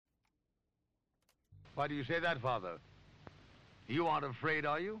Why do you say that, Father? You aren't afraid,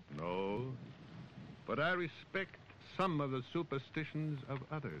 are you? No, but I respect some of the superstitions of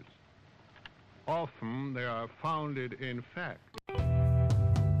others. Often they are founded in fact.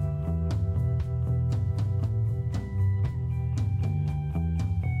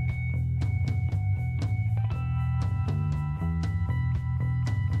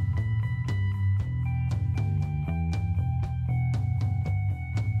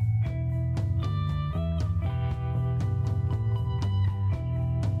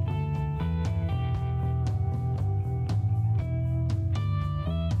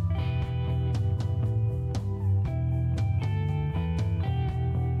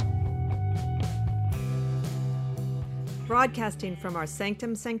 Broadcasting from our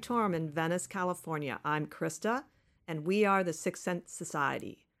Sanctum Sanctorum in Venice, California, I'm Krista, and we are the Sixth Sense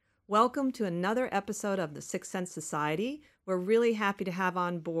Society. Welcome to another episode of the Sixth Sense Society. We're really happy to have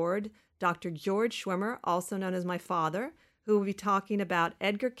on board Dr. George Schwimmer, also known as my father, who will be talking about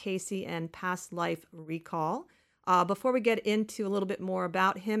Edgar Cayce and past life recall. Before we get into a little bit more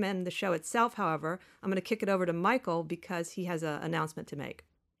about him and the show itself, however, I'm going to kick it over to Michael because he has an announcement to make.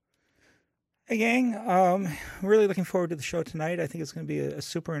 Hey gang, really looking forward to the show tonight. I think it's going to be a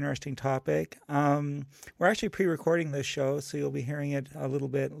super interesting topic. We're actually pre-recording this show, so you'll be hearing it a little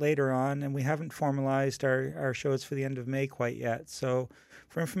bit later on, and we haven't formalized our shows for the end of May quite yet. So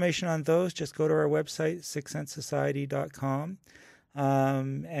for information on those, just go to our website, sixthsensesociety.com,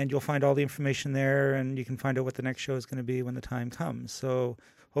 and you'll find all the information there, and you can find out what the next show is going to be when the time comes. So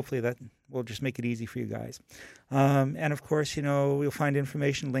hopefully that will just make it easy for you guys. And of course, we'll find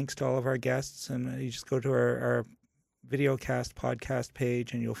information, links to all of our guests, and you just go to our videocast podcast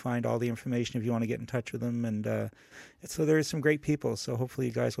page and you'll find all the information if you want to get in touch with them. And so there's some great people, so hopefully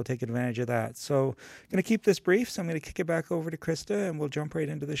you guys will take advantage of that. So I'm going to keep this brief, so I'm going to kick it back over to Krista and we'll jump right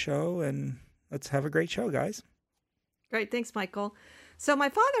into the show, and let's have a great show, guys. Great. Thanks, Michael. So my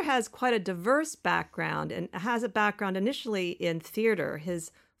father has quite a diverse background and has a background initially in theater. His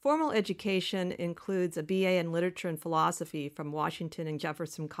formal education includes a BA in Literature and Philosophy from Washington and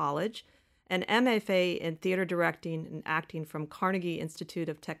Jefferson College, an MFA in Theater Directing and Acting from Carnegie Institute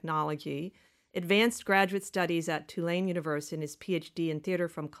of Technology, advanced graduate studies at Tulane University, and his PhD in theater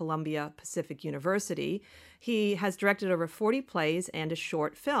from Columbia Pacific University. He has directed over 40 plays and a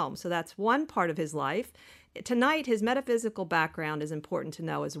short film, so that's one part of his life. Tonight, his metaphysical background is important to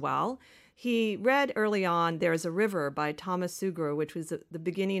know as well. He read early on There's a River by Thomas Sugrue, which was the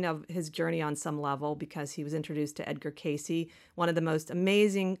beginning of his journey on some level because he was introduced to Edgar Cayce, one of the most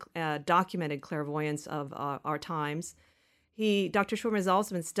amazing documented clairvoyants of our times. Dr. Schwimmer has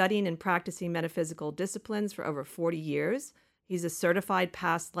also been studying and practicing metaphysical disciplines for over 40 years. He's a certified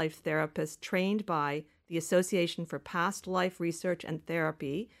past life therapist trained by the Association for Past Life Research and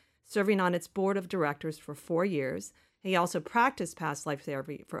Therapy, serving on its board of directors for 4 years. He also practiced past life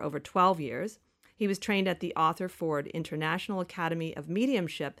therapy for over 12 years. He was trained at the Arthur Ford International Academy of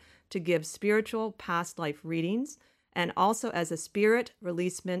Mediumship to give spiritual past life readings and also as a spirit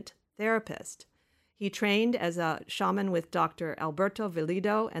releasement therapist. He trained as a shaman with Dr. Alberto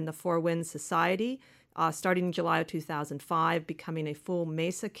Velido and the Four Winds Society, starting in July of 2005, becoming a full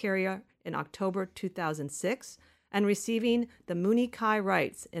Mesa carrier in October 2006, and receiving the Muni Kai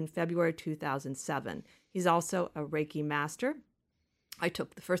rights in February 2007. He's also a Reiki master. I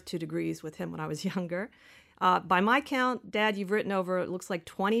took the first 2 degrees with him when I was younger. By my count, Dad, you've written over, it looks like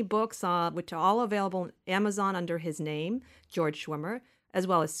 20 books, which are all available on Amazon under his name, George Schwimmer, as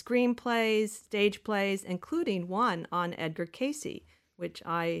well as screenplays, stage plays, including one on Edgar Cayce, which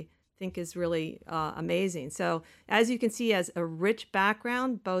I think is really amazing. So as you can see, he has a rich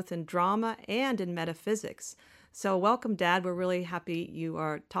background, both in drama and in metaphysics. So welcome, Dad. We're really happy you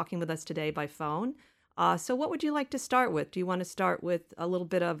are talking with us today by phone. So what would you like to start with? Do you want to start with a little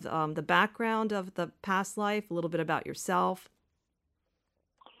bit of the background of the past life, a little bit about yourself?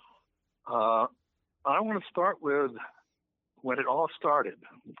 I want to start with when it all started.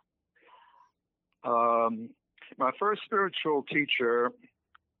 My first spiritual teacher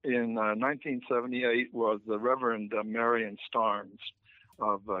in 1978 was the Reverend Marion Starnes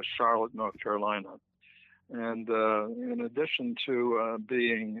of Charlotte, North Carolina. And in addition to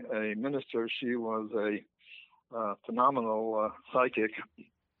being a minister, she was a phenomenal psychic.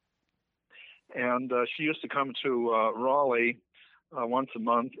 And she used to come to Raleigh once a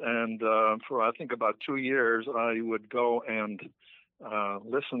month. And for, I think, about 2 years, I would go and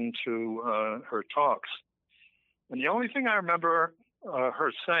listen to her talks. And the only thing I remember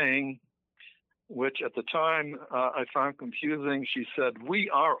her saying, which at the time I found confusing, she said, "We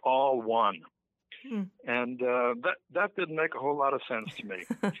are all one." And that didn't make a whole lot of sense to me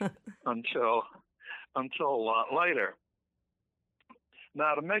until until a lot later.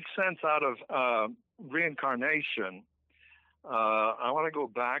 Now, to make sense out of reincarnation, I want to go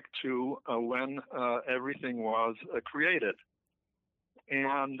back to when everything was created.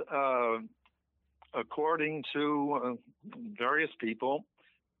 And according to various people,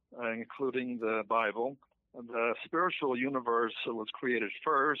 including the Bible, the spiritual universe was created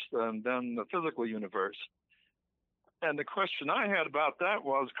first and then the physical universe. And the question I had about that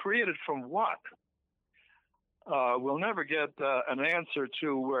was, created from what? We'll never get an answer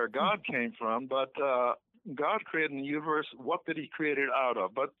to where God came from, but God created the universe. What did he create it out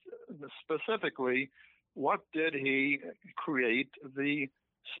of? But specifically, what did he create the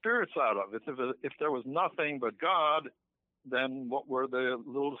spirits out of? If there was nothing but God, then what were the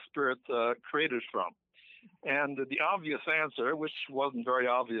little spirits created from? And the obvious answer, which wasn't very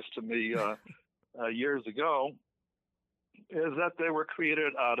obvious to me years ago, is that they were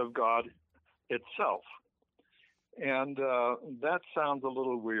created out of God itself. And that sounds a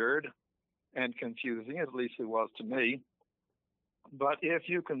little weird and confusing, at least it was to me. But if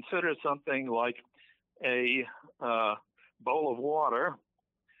you consider something like a bowl of water,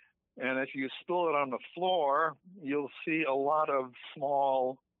 and if you spill it on the floor, you'll see a lot of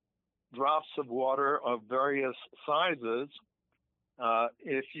small drops of water of various sizes.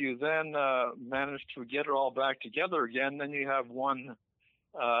 If you then manage to get it all back together again, then you have one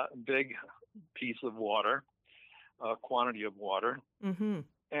big piece of water, quantity of water. Mm-hmm.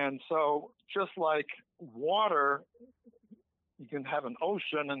 And so just like water, you can have an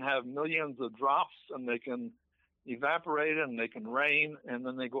ocean and have millions of drops, and they can evaporate and they can rain, and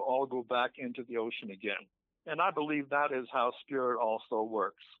then they all go back into the ocean again. And I believe that is how spirit also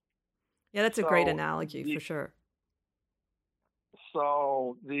works. Yeah, that's a great analogy for sure.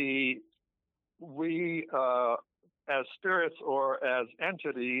 So we as spirits or as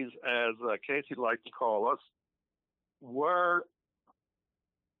entities, as Casey liked to call us,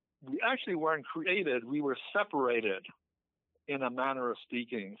 we actually weren't created. We were separated, in a manner of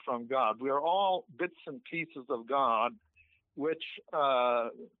speaking, from God. We are all bits and pieces of God, which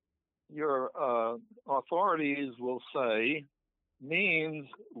your authorities will say means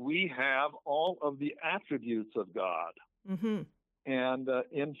we have all of the attributes of God. Mm-hmm. And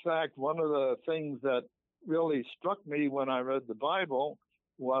in fact, one of the things that really struck me when I read the Bible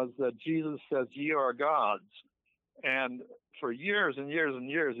was that Jesus says, "Ye are gods." And for years and years and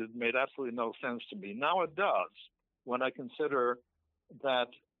years, it made absolutely no sense to me. Now it does, when I consider that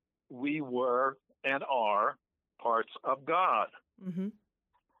we were and are parts of God. Mm-hmm.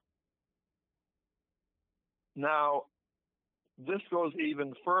 Now, this goes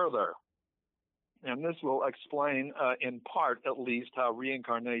even further, and this will explain, in part at least, how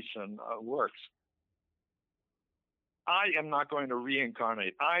reincarnation works. I am not going to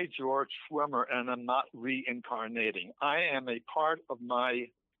reincarnate. I, George Schwimmer, and am not reincarnating. I am a part of my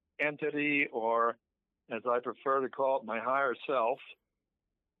entity, or as I prefer to call it, my higher self,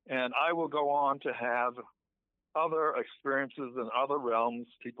 and I will go on to have other experiences in other realms.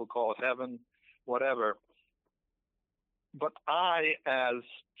 People call it heaven, whatever. But I, as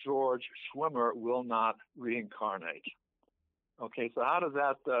George Schwimmer, will not reincarnate. Okay, so how does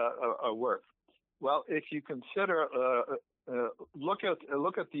that work? Well, if you consider, look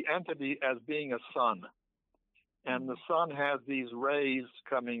at the entity as being a sun, and the sun has these rays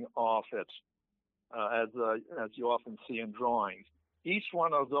coming off it, as you often see in drawings. Each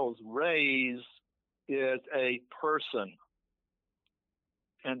one of those rays is a person.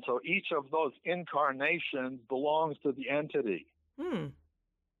 And so each of those incarnations belongs to the entity.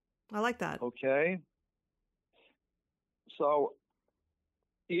 I like that. Okay? So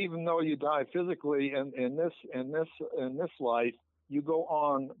even though you die physically in this life, you go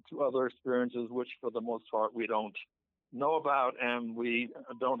on to other experiences which for the most part we don't know about and we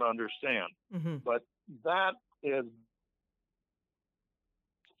don't understand. Mm-hmm. But that is,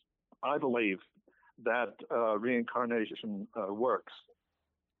 I believe, that reincarnation works.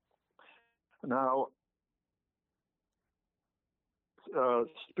 Now,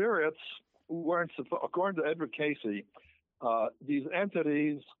 spirits weren't, according to Edward Casey, these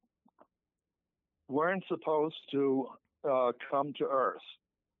entities weren't supposed to come to Earth.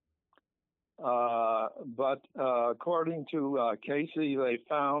 But according to Casey, they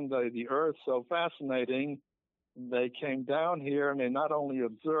found the Earth so fascinating, they came down here and they not only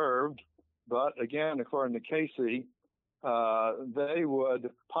observed, but again, according to Casey, they would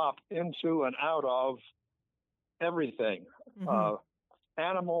pop into and out of everything. Mm-hmm.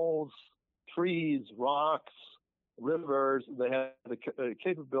 Animals, trees, rocks, rivers. They had the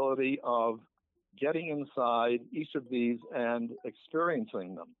capability of getting inside each of these and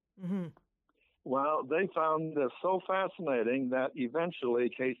experiencing them. Mm-hmm. Well, they found this so fascinating that eventually,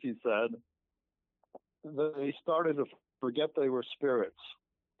 Casey said, they started to forget they were spirits.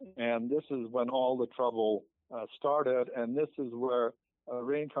 And this is when all the trouble started. And this is where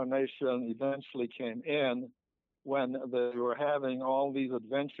reincarnation eventually came in, when they were having all these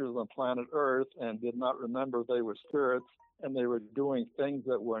adventures on planet Earth and did not remember they were spirits, and they were doing things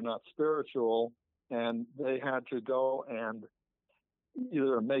that were not spiritual, and they had to go and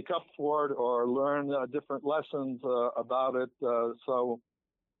either make up for it or learn different lessons about it. So,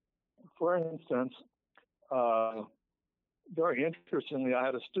 for instance, very interestingly, I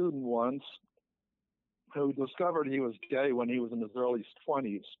had a student once who discovered he was gay when he was in his early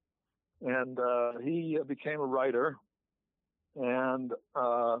 20s. And he became a writer, and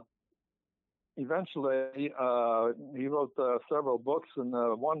eventually he wrote several books. And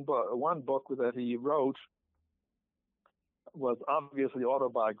one book that he wrote was obviously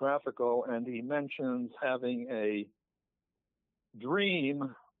autobiographical, and he mentions having a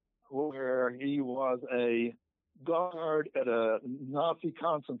dream where he was a guard at a Nazi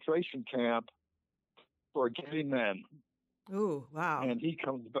concentration camp for gay men. Ooh, wow. And he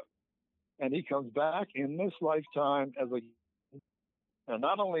comes back in this lifetime as a, and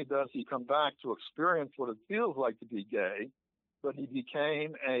not only does he come back to experience what it feels like to be gay, but he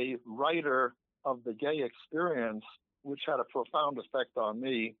became a writer of the gay experience, which had a profound effect on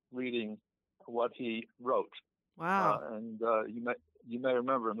me reading what he wrote. Wow. And you may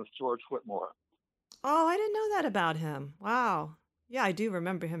remember him as George Whitmore. Oh, I didn't know that about him. Wow. Yeah, I do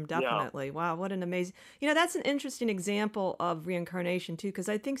remember him definitely. Yeah. Wow, what an amazing... that's an interesting example of reincarnation too, because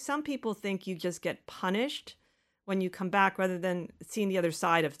I think some people think you just get punished when you come back rather than seeing the other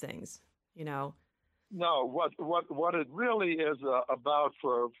side of things, No, what it really is about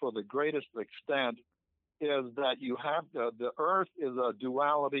for the greatest extent is that you have the earth is a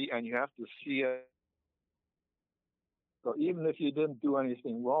duality, and you have to see it. So even if you didn't do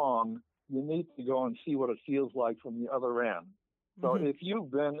anything wrong, you need to go and see what it feels like from the other end. So if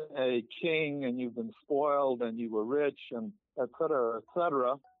you've been a king and you've been spoiled and you were rich and et cetera,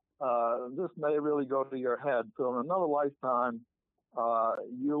 this may really go to your head. So in another lifetime,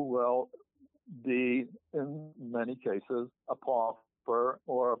 you will be, in many cases, a pauper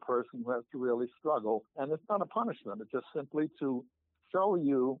or a person who has to really struggle. And it's not a punishment. It's just simply to show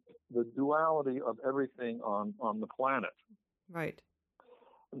you the duality of everything on the planet. Right.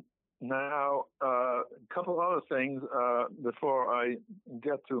 Now, a couple other things before I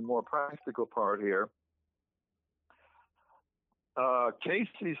get to a more practical part here.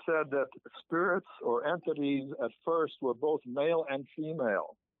 Casey said that spirits or entities at first were both male and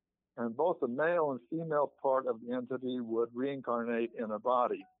female, and both the male and female part of the entity would reincarnate in a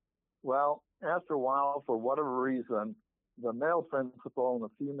body. Well, after a while, for whatever reason, the male principle and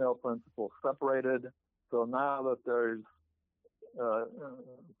the female principle separated. So now that there's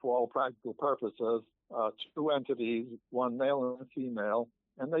for all practical purposes, two entities, one male and a female,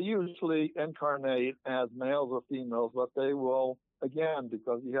 and they usually incarnate as males or females, but they will, again,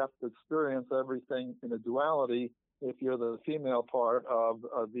 because you have to experience everything in a duality, if you're the female part of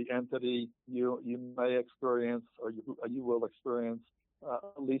the entity, you may experience, or you will experience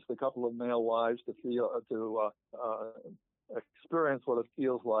at least a couple of male wives to experience what it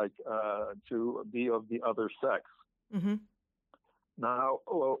feels like to be of the other sex. Mm-hmm. Now,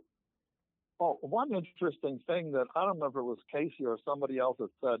 one interesting thing that I don't know if it was Casey or somebody else that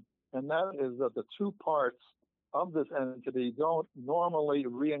said, and that is that the two parts of this entity don't normally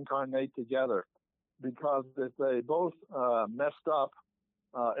reincarnate together, because if they both messed up,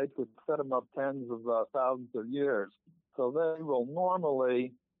 it could set them up tens of thousands of years. So they will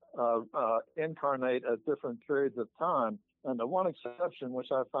normally incarnate at different periods of time. And the one exception,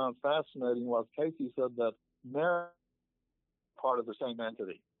 which I found fascinating, was Casey said that Mary part of the same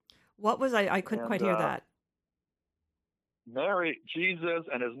entity. What was I couldn't quite hear that. Mary, Jesus,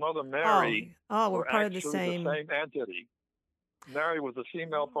 and his mother Mary were part of the same entity. Mary was the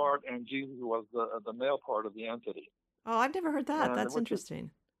female part, and Jesus was the male part of the entity. Oh, I've never heard that. That's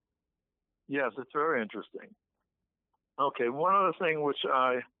interesting. Yes, it's very interesting. Okay, one other thing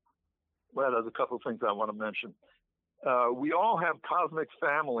there's a couple of things I want to mention. We all have cosmic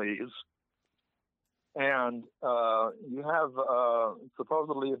families, and you have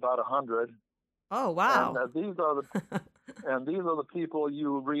supposedly about 100. Oh, wow! And these are the people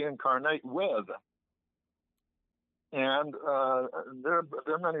you reincarnate with. And there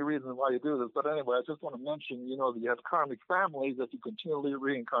are many reasons why you do this, but anyway, I just want to mention, that you have karmic families that you continually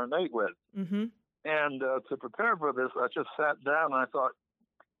reincarnate with. Mm-hmm. And to prepare for this, I just sat down and I thought,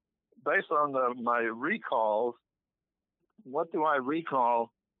 based on my recalls, what do I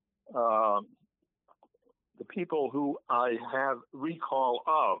recall the people who I have recall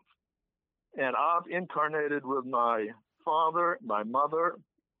of. And I've incarnated with my father, my mother,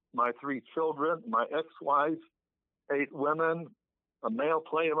 my 3 children, my ex-wife, 8 women, a male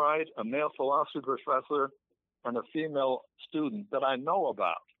playwright, a male philosophy professor, and a female student that I know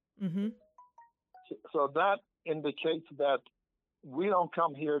about. Mm-hmm. So that indicates that we don't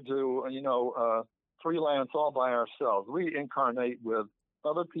come here to, freelance all by ourselves. We incarnate with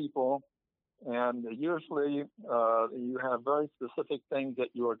other people, and usually you have very specific things that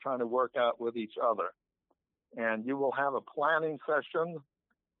you are trying to work out with each other. And you will have a planning session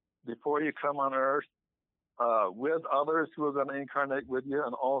before you come on Earth with others who are going to incarnate with you,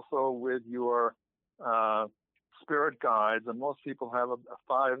 and also with your spirit guides. And most people have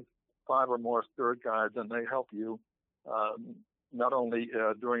five or more spirit guides, and they help you not only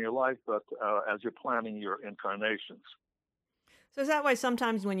during your life, but as you're planning your incarnations. So is that why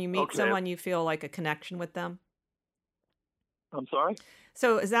sometimes when you meet someone, you feel like a connection with them? I'm sorry?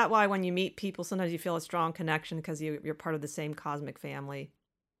 So is that why when you meet people, sometimes you feel a strong connection because you're part of the same cosmic family?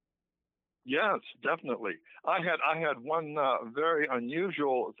 Yes, definitely. I had one very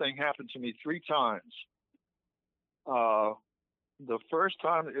unusual thing happen to me 3 times. The first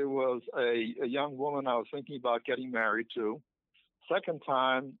time it was a young woman I was thinking about getting married to. Second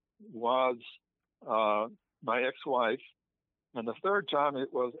time was my ex-wife. And the third time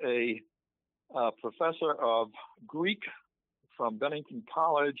it was a professor of Greek from Bennington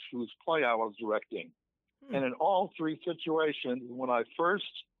College whose play I was directing. And in all 3 situations, when I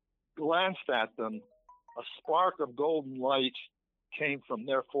first glanced at them, a spark of golden light came from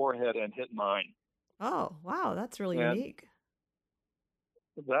their forehead and hit mine. Oh, wow, that's really unique.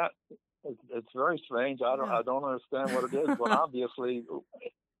 That it's very strange. I don't understand what it is, but obviously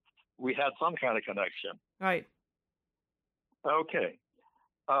we had some kind of connection. Right. Okay.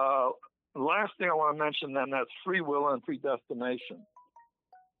 Last thing I want to mention then, that's free will and predestination.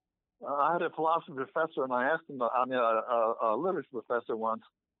 I had a philosophy professor, and I asked him, a literature professor once,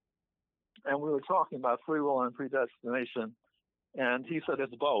 and we were talking about free will and predestination, and he said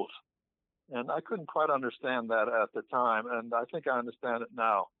it's both. And I couldn't quite understand that at the time, and I think I understand it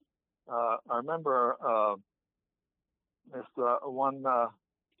now. I remember this one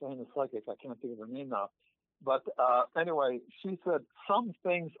famous psychic, I can't think of her name now, but anyway, she said some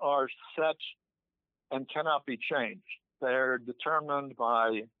things are set and cannot be changed. They're determined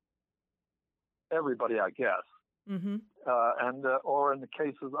by everybody, I guess. Mm-hmm. Or in the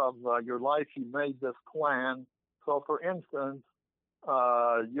cases of your life, you made this plan. So, for instance,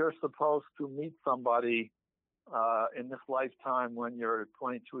 you're supposed to meet somebody in this lifetime when you're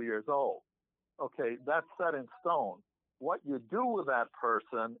 22 years old. Okay, that's set in stone. What you do with that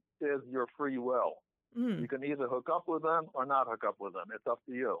person is your free will. You can either hook up with them or not hook up with them. It's up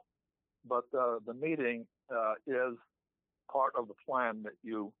to you. But the meeting is part of the plan that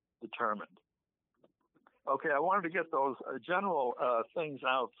you determined. Okay, I wanted to get those general things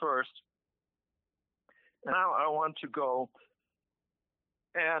out first. Now I want to go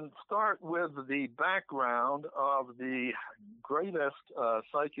and start with the background of the greatest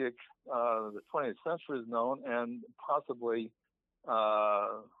psychic the 20th century has known, and possibly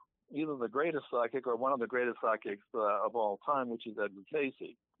either the greatest psychic or one of the greatest psychics of all time, which is Edgar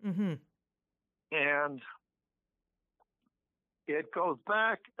Cayce. Mm-hmm. And it goes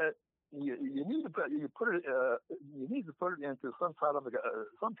back. You need to put it into some kind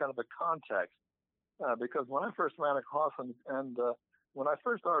of a context, because when I first ran across him, and when I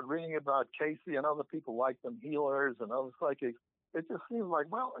first started reading about Cayce and other people like them, healers and other psychics, it just seems like,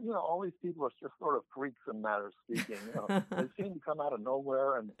 well, all these people are just sort of freaks in matter of speaking. They seem to come out of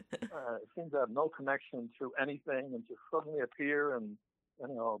nowhere and seem to have no connection to anything, and just suddenly appear, and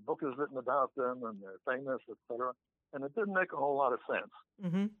a book is written about them, and they're famous, etc. And it didn't make a whole lot of sense.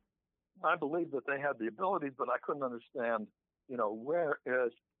 Mm-hmm. I believe that they had the abilities, but I couldn't understand, where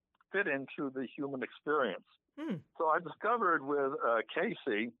it fit into the human experience. So I discovered with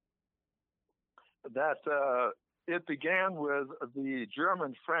Cayce that it began with the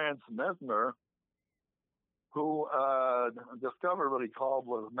German Franz Mesmer, who discovered what he called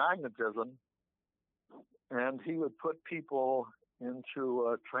was magnetism, and he would put people into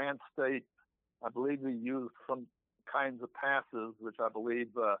a trance state. I believe he used some kinds of passes, which I believe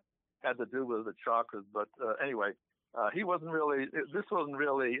had to do with the chakras. But anyway, this wasn't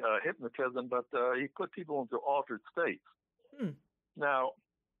really hypnotism, but he put people into altered states. Now,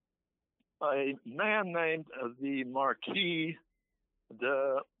 a man named the Marquis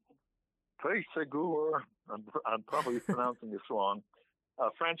de Puysegur, I'm probably pronouncing this wrong, a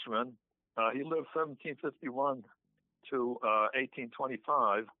Frenchman, he lived 1751 to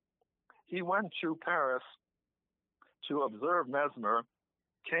 1825. He went to Paris to observe Mesmer,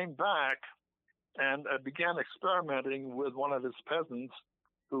 came back and began experimenting with one of his peasants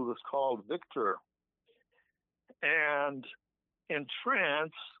who was called Victor. And in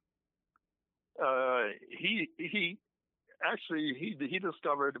trance, he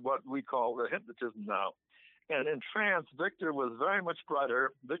discovered what we call the hypnotism now. And in trance, Victor was very much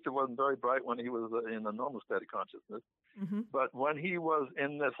brighter. Victor wasn't very bright when he was in a normal state of consciousness. Mm-hmm. But when he was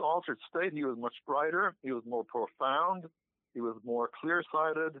in this altered state, he was much brighter. He was more profound. He was more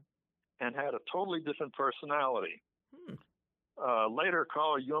clear-sighted and had a totally different personality. Later,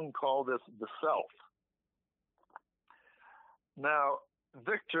 Carl Jung called this the self. Now,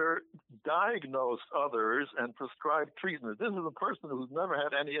 Victor diagnosed others and prescribed treatment. This is a person who's never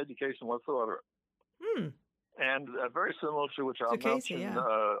had any education whatsoever. And very similar to which I'll mention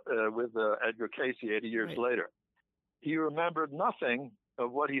with Edgar Cayce 80 years later. He remembered nothing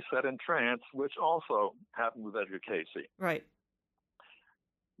of what he said in trance, which also happened with Edgar Cayce. Right.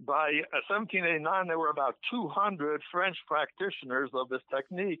 By 1789, there were about 200 French practitioners of this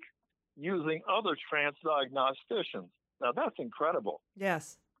technique using other trance diagnosticians. Now, that's incredible.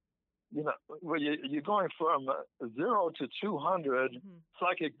 Yes. You know, well, you're going from 0 to 200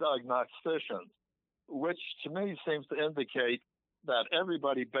 psychic diagnosticians, which to me seems to indicate that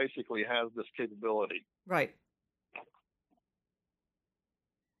everybody basically has this capability. Right.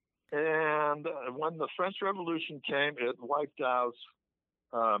 And when the French Revolution came, it wiped out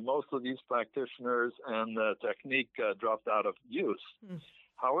most of these practitioners, and the technique dropped out of use.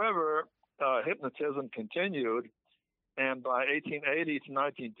 However, hypnotism continued, and by 1880 to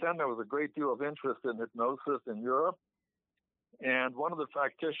 1910, there was a great deal of interest in hypnosis in Europe. And one of the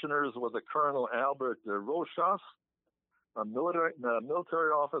practitioners was a Colonel Albert de Rochas, a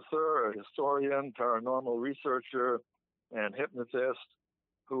military officer, a historian, paranormal researcher, and hypnotist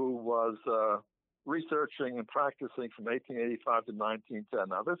who was researching and practicing from 1885 to 1910.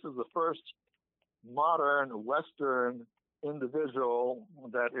 Now, this is the first modern Western individual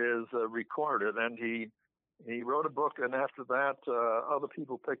that is recorded, and he wrote a book, and after that, other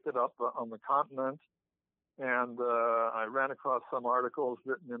people picked it up on the continent, and I ran across some articles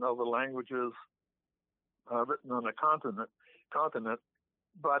written in other languages, written on the continent,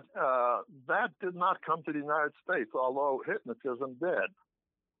 but that did not come to the United States, although hypnotism did.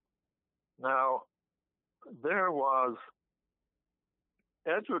 Now, there was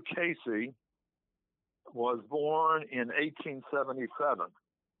Edgar Cayce was born in 1877,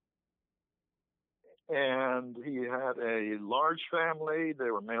 and he had a large family.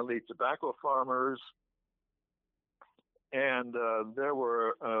 They were mainly tobacco farmers, and there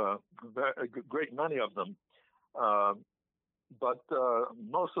were a great many of them, but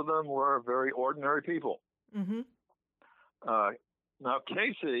most of them were very ordinary people. Now,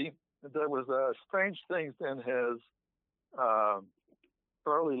 Cayce, there was strange things in his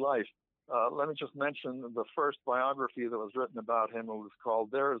early life. Let me just mention the first biography that was written about him. It was called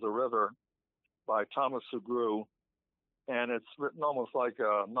There is a River by Thomas Sugrue, and it's written almost like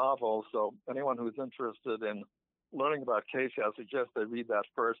a novel, so anyone who's interested in learning about Cayce, I suggest they read that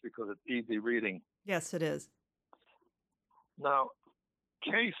first because it's easy reading. Yes, it is. Now,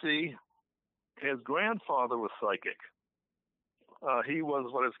 Cayce, his grandfather was psychic. He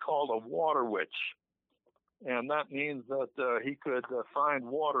was what is called a water witch, and that means that he could find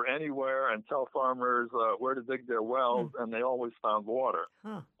water anywhere and tell farmers where to dig their wells, and they always found water.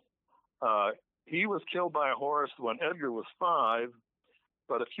 He was killed by a horse when Edgar was 5,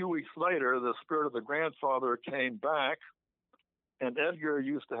 but a few weeks later, the spirit of the grandfather came back, and Edgar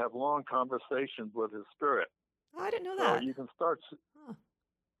used to have long conversations with his spirit. Oh, I didn't know that. So you can start,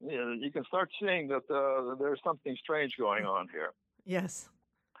 you can start seeing that there's something strange going on here. Yes.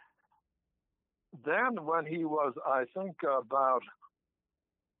 Then when he was, I think, about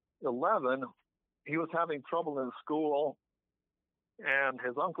 11, he was having trouble in school, and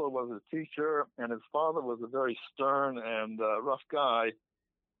his uncle was a teacher, and his father was a very stern and rough guy,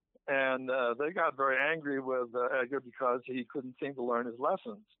 and they got very angry with Edgar because he couldn't seem to learn his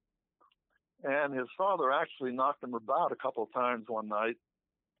lessons. And his father actually knocked him about a couple of times one night,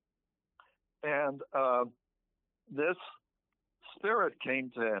 and this spirit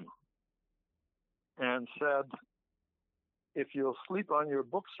came to him and said, if you'll sleep on your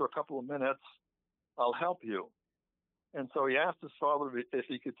books for a couple of minutes, I'll help you. And so he asked his father if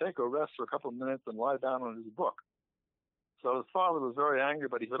he could take a rest for a couple of minutes and lie down on his book. So his father was very angry,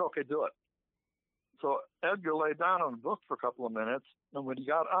 but he said, okay, do it. So Edgar lay down on the book for a couple of minutes, and when he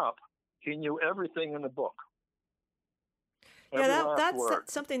got up, he knew everything in the book. Yeah,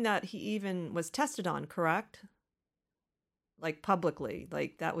 that's something that he even was tested on, correct? like publicly,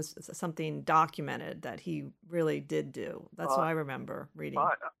 like that was something documented that he really did do. That's what I remember reading.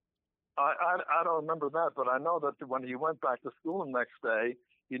 I don't remember that, but I know that when he went back to school the next day,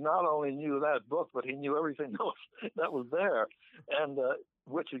 he not only knew that book, but he knew everything else that was there, and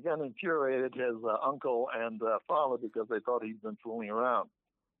which again infuriated his uncle and father because they thought he'd been fooling around.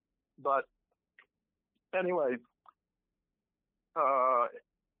 But anyway,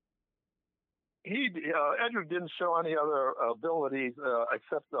 Edric didn't show any other abilities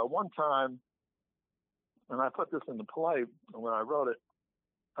except one time, and I put this in the play when I wrote it.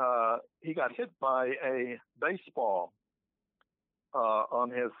 He got hit by a baseball on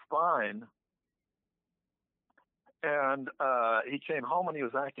his spine, and he came home and he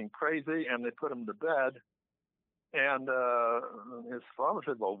was acting crazy, and they put him to bed. And his father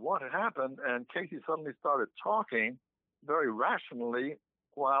said, "Well, what had happened?" And Casey suddenly started talking very rationally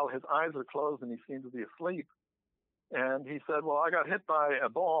while his eyes were closed and he seemed to be asleep. And he said, "Well, I got hit by a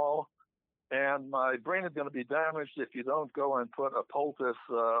ball, and my brain is going to be damaged if you don't go and put a poultice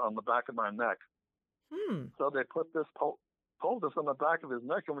on the back of my neck." So they put this poultice on the back of his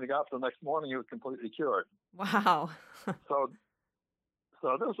neck, and when he got up the next morning, he was completely cured. Wow.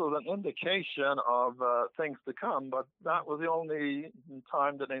 So this was an indication of things to come, but that was the only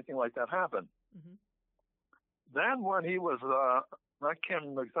time that anything like that happened. Mm-hmm. Then when he was, I can't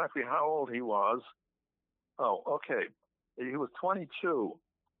remember exactly how old he was. Oh, okay. He was 22.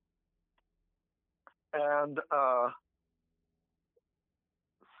 And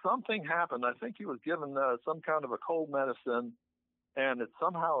something happened. I think he was given some kind of a cold medicine, and it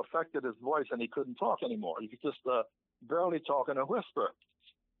somehow affected his voice, and he couldn't talk anymore. He could just barely talk in a whisper.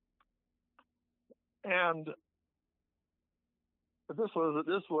 And this was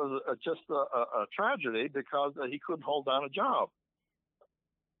just a tragedy because he couldn't hold down a job.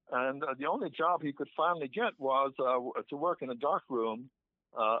 And the only job he could finally get was to work in a dark room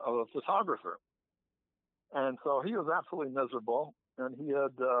of a photographer. And so he was absolutely miserable. And he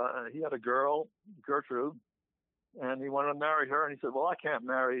had a girl, Gertrude, and he wanted to marry her. And he said, "Well, I can't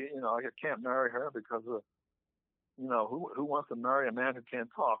marry her because who wants to marry a man who can't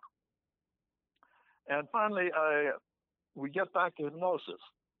talk?" And finally, we get back to hypnosis.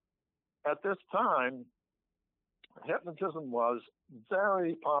 At this time, hypnotism was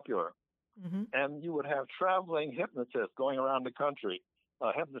very popular. Mm-hmm. And you would have traveling hypnotists going around the country,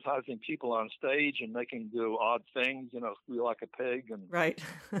 hypnotizing people on stage and making them do odd things, squeal like a pig and Right.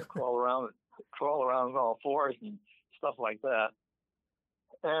 crawl around on all fours and stuff like that.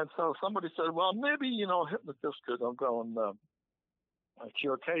 And so somebody said, "Well, maybe, hypnotists could go and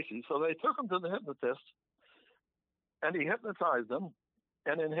cure Casey." So they took him to the hypnotist, and he hypnotized him.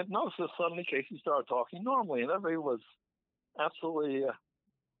 And in hypnosis, suddenly Casey started talking normally, and everybody was absolutely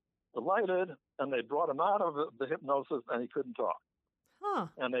delighted. And they brought him out of the hypnosis, and he couldn't talk. Huh.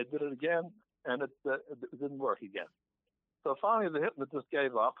 And they did it again, and it didn't work again. So finally, the hypnotist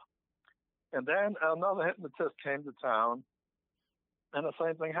gave up. And then another hypnotist came to town, and the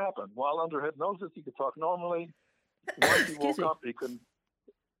same thing happened. While under hypnosis, he could talk normally. Once he woke up, he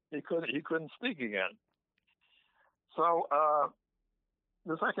couldn't speak again. So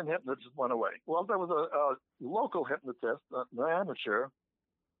the second hypnotist went away. Well, there was a local hypnotist, an amateur,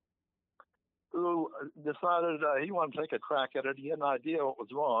 who decided he wanted to take a crack at it. He had an idea what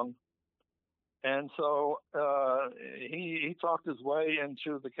was wrong. And so he talked his way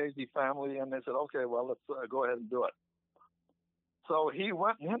into the Casey family, and they said, "Okay, well, let's go ahead and do it." So he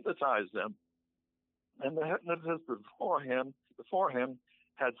went and hypnotized them. And the hypnotist before him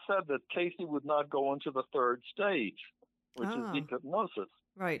had said that Casey would not go into the third stage, which is deep hypnosis.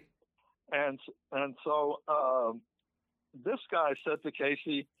 Right. And so this guy said to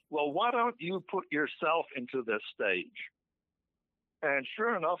Casey, "Well, why don't you put yourself into this stage?" And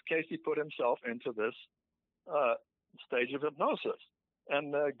sure enough, Casey put himself into this stage of hypnosis.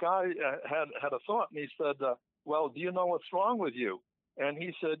 And the guy had a thought, and he said, "Well, do you know what's wrong with you?" And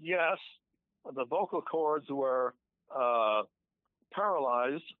he said, "Yes, the vocal cords were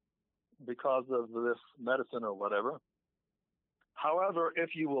paralyzed because of this medicine or whatever. However,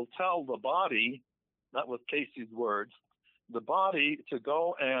 if you will tell the body," that was Casey's words, "the body to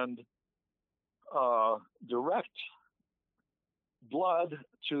go and direct blood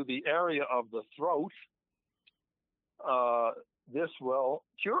to the area of the throat, this will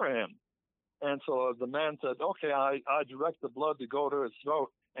cure him." And so the man said, "Okay, I direct the blood to go to his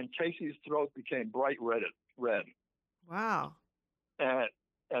throat," and Casey's throat became bright red. Wow.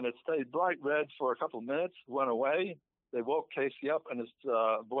 And it stayed bright red for a couple of minutes, went away. They woke Casey up, and his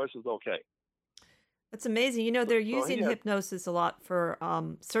voice was okay. That's amazing. They're using hypnosis a lot for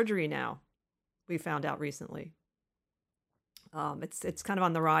surgery now, we found out recently. It's kind of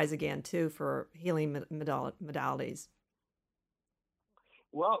on the rise again too for healing modalities.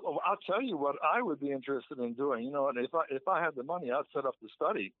 Well, I'll tell you what I would be interested in doing. You know, and if I had the money, I'd set up the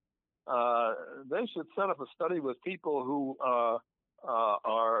study. They should set up a study with people who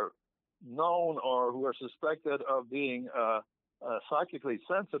are known or who are suspected of being psychically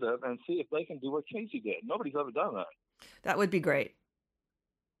sensitive, and see if they can do what Casey did. Nobody's ever done that. That would be great.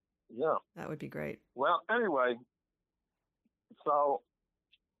 Yeah. That would be great. Well, anyway, so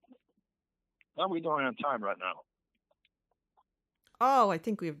how are we doing on time right now? Oh, I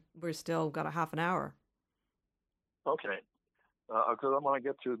think we're still got a half an hour. Okay, because I want to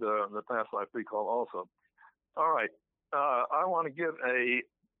get to the past life recall also. All right, I want to give a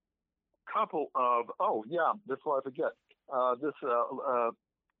couple of. Oh yeah, before I forget, this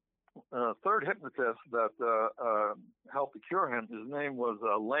third hypnotist that helped to cure him. His name was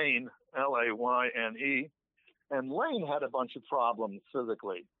Lane, Layne, and Lane had a bunch of problems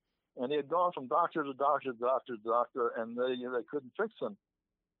physically. And he had gone from doctor to doctor to doctor to doctor, and they couldn't fix him.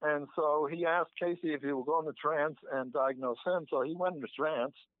 And so he asked Casey if he would go into trance and diagnose him. So he went into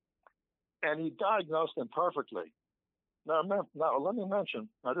trance, and he diagnosed him perfectly. Now let me mention,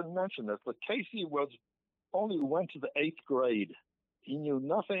 I didn't mention this, but Casey only went to the 8th grade. He knew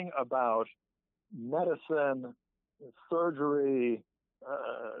nothing about medicine, surgery,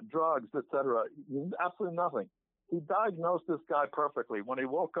 drugs, etc. Absolutely nothing. He diagnosed this guy perfectly. When he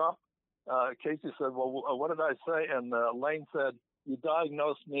woke up, Casey said, "Well, what did I say?" And Lane said, "You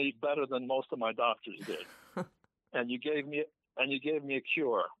diagnosed me better than most of my doctors did, and you gave me a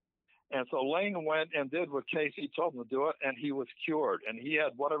cure." And so Lane went and did what Casey told him to do it, and he was cured. And he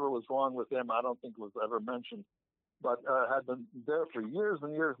had whatever was wrong with him. I don't think was ever mentioned, but had been there for years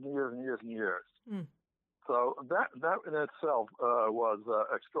and years and years and years and years. Mm. So that in itself was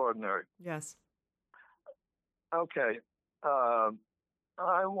extraordinary. Yes. Okay, I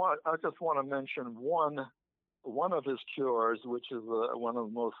just want to mention one of his cures, which is one of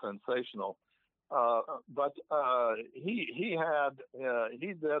the most sensational. But he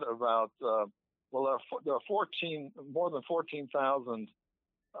did about there are more than 14,000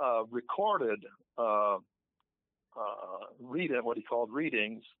 recorded what he called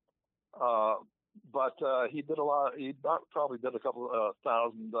readings. But he did a lot. He probably did a couple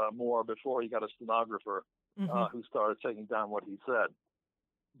thousand more before he got a stenographer. Mm-hmm. Who started taking down what he said.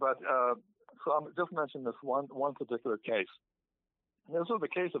 But so I'm just mentioning this one particular case. This was the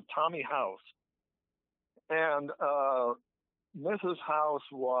case of Tommy House. And Mrs. House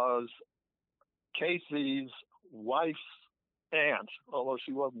was Casey's wife's aunt, although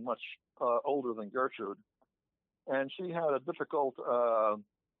she wasn't much older than Gertrude. And she had a difficult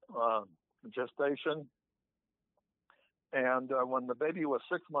gestation. And when the baby was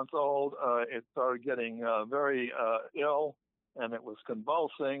 6 months old, it started getting very ill, and it was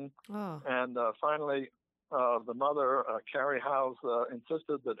convulsing. Oh. And finally, the mother, Carrie House,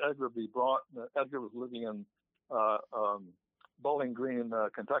 insisted that Edgar be brought. Edgar was living in Bowling Green,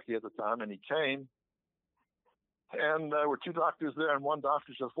 Kentucky at the time, and he came. And there were 2 doctors there, and one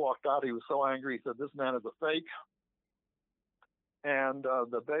doctor just walked out. He was so angry, he said, "This man is a fake." And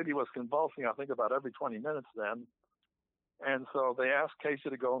the baby was convulsing, I think, about every 20 minutes then. And so they asked Casey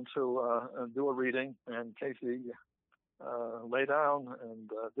to go into and do a reading, and Casey lay down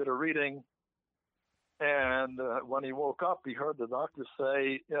and did a reading. And when he woke up, he heard the doctor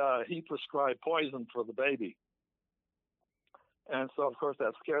say he prescribed poison for the baby. And so, of course,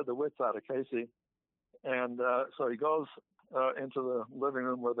 that scared the wits out of Casey. And so he goes into the living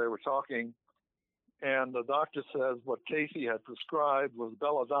room where they were talking, and the doctor says what Casey had prescribed was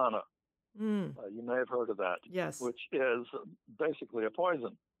belladonna. Mm. You may have heard of that. Yes. Which is basically a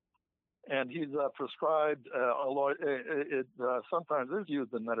poison. And he's prescribed, although it sometimes is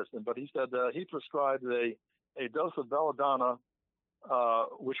used in medicine, but he said he prescribed a dose of belladonna,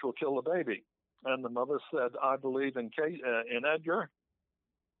 which will kill the baby. And the mother said, "I believe in Edgar."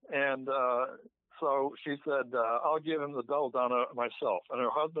 And so she said, "I'll give him the belladonna myself." And her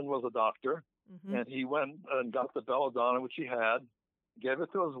husband was a doctor, mm-hmm. and he went and got the belladonna, which he had, gave it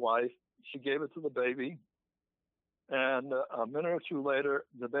to his wife. She gave it to the baby, and a minute or 2 later,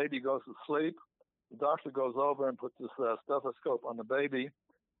 the baby goes to sleep. The doctor goes over and puts this stethoscope on the baby,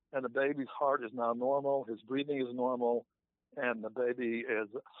 and the baby's heart is now normal, his breathing is normal, and the baby is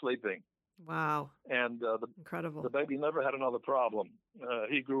sleeping. Wow. And incredible. The baby never had another problem.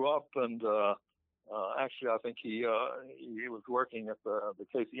 He grew up, and actually, I think he was working at the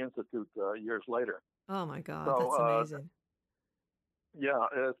Casey Institute years later. Oh, my God, so, that's amazing. Yeah,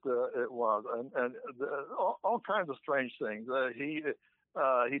 it was, and all kinds of strange things.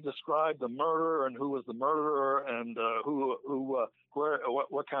 he described the murder and who was the murderer and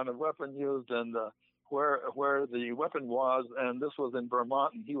what kind of weapon used and where the weapon was. And this was in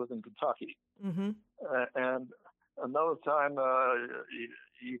Vermont, and he was in Kentucky. Mm-hmm. And another time,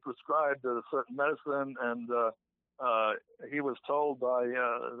 he prescribed a certain medicine, and he was told by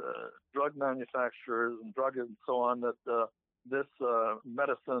drug manufacturers and druggists and so on that this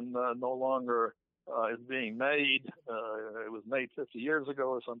medicine no longer is being made. It was made 50 years ago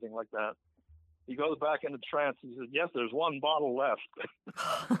or something like that. He goes back into trance and says, "Yes, there's one bottle left."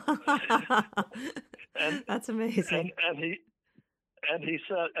 And that's amazing. And he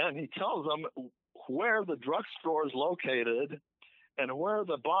said, and he tells them where the drugstore is located and where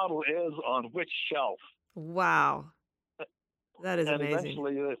the bottle is on which shelf. Wow, that is and amazing.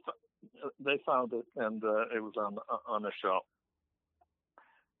 Eventually, they found it, and it was on a shelf.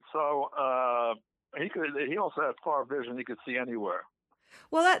 So he also had far vision; he could see anywhere.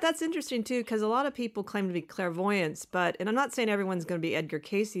 Well, that's interesting too, because a lot of people claim to be clairvoyants, and I'm not saying everyone's going to be Edgar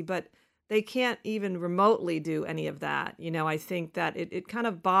Cayce, but they can't even remotely do any of that. I think that it kind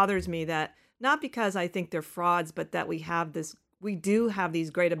of bothers me that, not because I think they're frauds, but that we do have these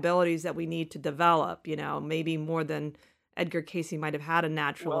great abilities that we need to develop, maybe more than Edgar Cayce might have had a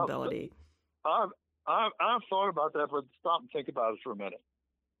natural ability. I've thought about that, but stop and think about it for a minute.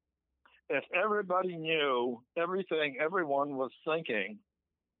 If everybody knew everything everyone was thinking,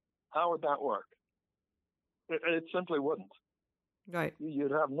 how would that work? It simply wouldn't. Right.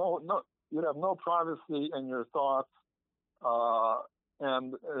 You'd have no privacy in your thoughts,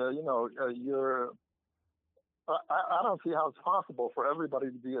 and I don't see how it's possible for everybody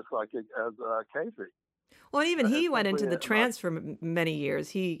to be as psychic as Cayce. Well, even he went into the trance for many years.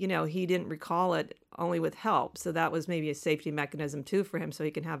 He didn't recall it, only with help. So that was maybe a safety mechanism too for him, so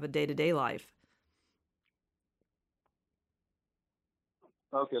he can have a day-to-day life.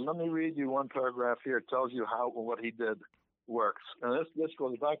 Okay, let me read you one paragraph here. It tells you how what he did works. And this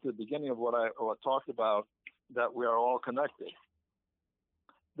goes back to the beginning of what I talked about, that we are all connected.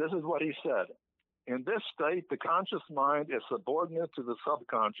 This is what he said. In this state, the conscious mind is subordinate to the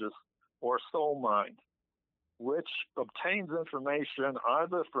subconscious or soul mind, which obtains information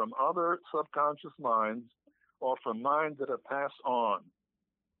either from other subconscious minds or from minds that have passed on.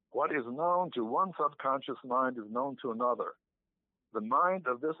 What is known to one subconscious mind is known to another. The mind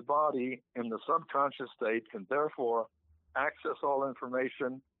of this body in the subconscious state can therefore access all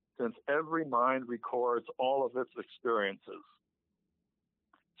information, since every mind records all of its experiences.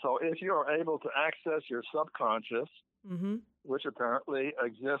 So if you are able to access your subconscious, mm-hmm. which apparently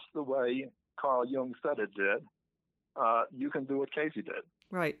exists the way Carl Jung said it did, you can do what Cayce did.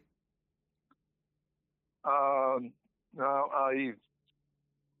 Right. Now,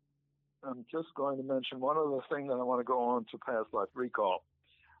 I'm just going to mention one other thing that I want to go on to past life recall.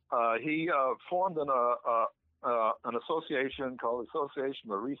 He formed an association called Association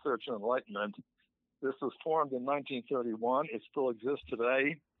for Research and Enlightenment. This was formed in 1931. It still exists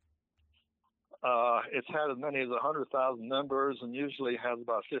today. It's had as many as 100,000 members, and usually has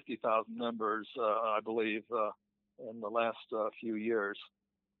about 50,000 members, I believe, in the last few years.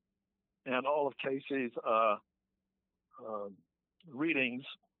 And all of Cayce's readings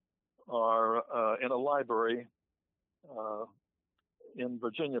are in a library in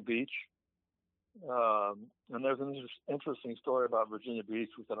Virginia Beach. And there's an interesting story about Virginia Beach,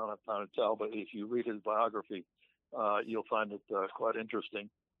 which I don't have time to tell, but if you read his biography, you'll find it quite interesting.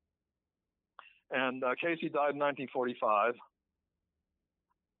 And Cayce died in 1945.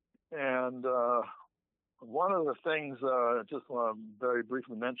 And one of the things, just want to very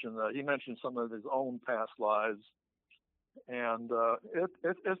briefly mention, he mentioned some of his own past lives. And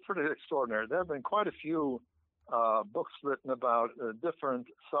it's pretty extraordinary. There have been quite a few books written about different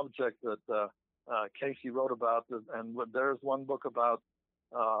subjects that Cayce wrote about. And there's one book about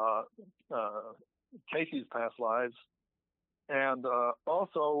Cayce's past lives. And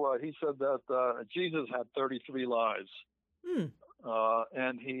also, he said that Jesus had 33 lives.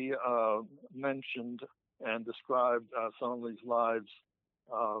 And he mentioned and described some of these lives,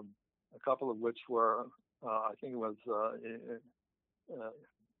 a couple of which were, I think it was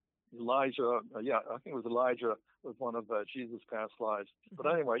Elijah. I think it was Elijah was one of Jesus' past lives. But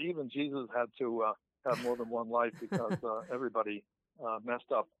anyway, even Jesus had to have more than one life because everybody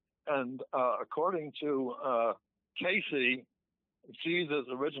messed up. And according to Cayce, Jesus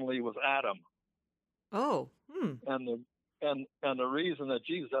originally was Adam. Oh. And the reason that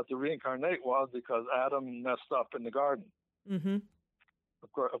Jesus had to reincarnate was because Adam messed up in the garden. Mm-hmm.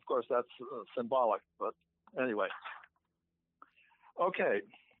 Of course, that's symbolic, but anyway. Okay,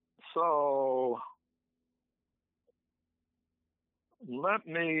 so let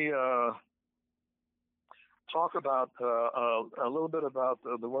me talk about a little bit about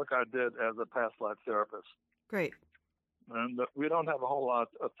the work I did as a past life therapist. Great. And we don't have a whole lot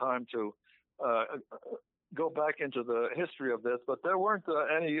of time to go back into the history of this, but there weren't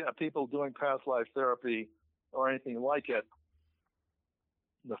any people doing past life therapy or anything like it.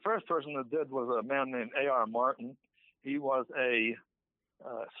 The first person that did was a man named A.R. Martin. He was a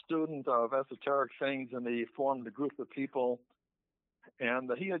student of esoteric things, and he formed a group of people.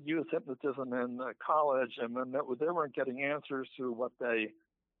 And he had used hypnotism in college, and when they weren't getting answers to what they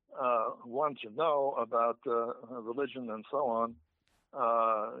wanted to know about religion and so on,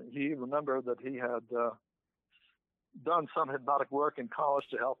 he remembered that he had done some hypnotic work in college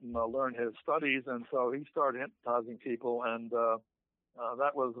to help him learn his studies, and so he started hypnotizing people, and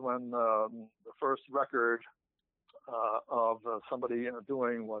that was when the first record of somebody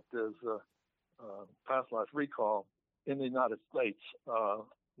doing what is past life recall in the United States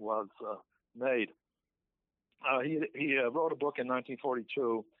was made. He wrote a book in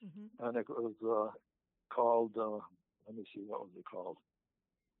 1942, and it was called, let me see, what was it called?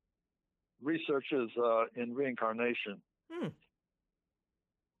 Researches in Reincarnation. And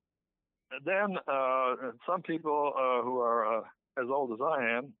then some people who are as old as I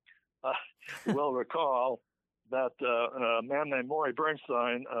am will recall that a man named Maury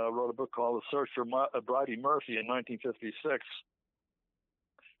Bernstein wrote a book called The Search for Bridie Murphy in 1956.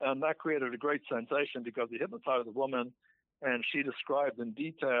 And that created a great sensation because he hypnotized a woman, and she described in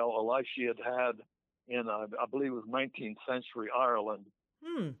detail a life she had had in, I believe it was 19th century Ireland.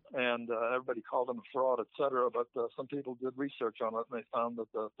 And everybody called him a fraud, etc. But some people did research on it, and they found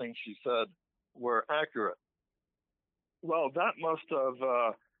that the things she said were accurate. Well, that must have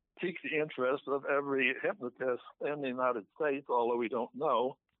piqued the interest of every hypnotist in the United States, although we don't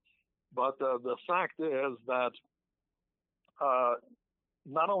know. But the fact is that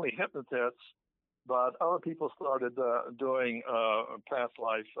not only hypnotists, but other people started doing past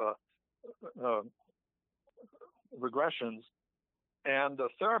life regressions. And the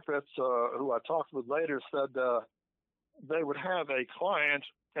therapists who I talked with later said they would have a client,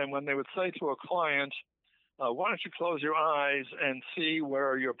 and when they would say to a client, why don't you close your eyes and see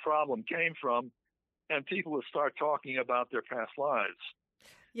where your problem came from, and people would start talking about their past lives.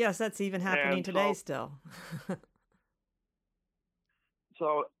 Yes, that's even happening today still.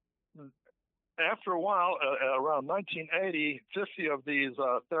 So after a while, around 1980, 50 of these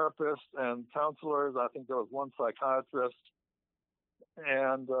therapists and counselors, I think there was one psychiatrist,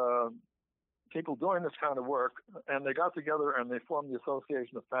 and people doing this kind of work, and they got together and they formed the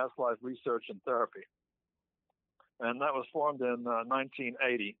Association of Past Life Research and Therapy. And that was formed in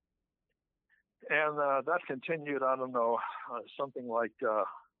 1980. And that continued, I don't know, something like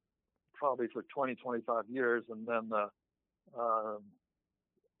probably for 20, 25 years. And then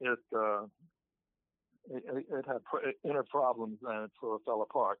it had inner problems, and it sort of fell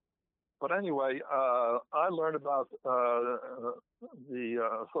apart. But anyway, I learned about the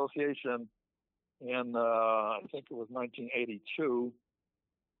association in, I think it was 1982.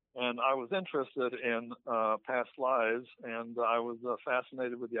 And I was interested in past lives, and I was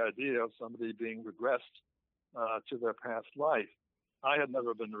fascinated with the idea of somebody being regressed to their past life. I had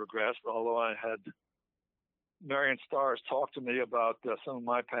never been regressed, although I had Marion Stars talk to me about some of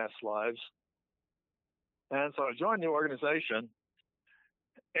my past lives. And so I joined the organization,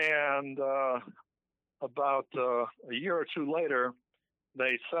 and about a year or two later,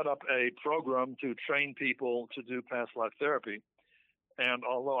 they set up a program to train people to do past life therapy. And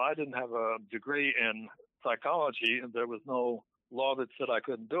although I didn't have a degree in psychology, there was no law that said I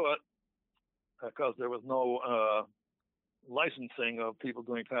couldn't do it because there was no licensing of people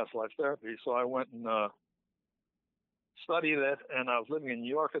doing past life therapy. So I went and studied it, and I was living in New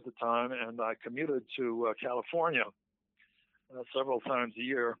York at the time, and I commuted to California several times a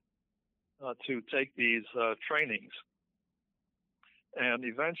year to take these trainings. And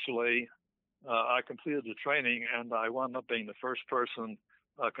eventually, I completed the training, and I wound up being the first person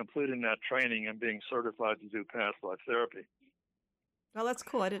completing that training and being certified to do past life therapy. Oh, that's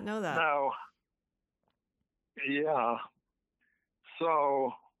cool. I didn't know that. Now, yeah.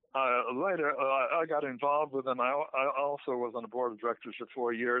 So later, I got involved with them. I also was on the board of directors for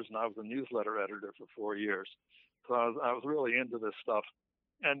 4 years, and I was a newsletter editor for 4 years. So I was really into this stuff.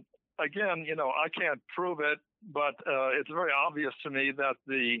 And again, I can't prove it, but it's very obvious to me that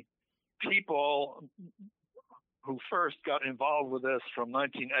the people who first got involved with this from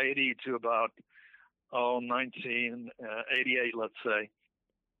 1980 to about 1988, let's say,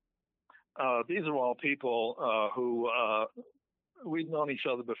 these are all people who we've known each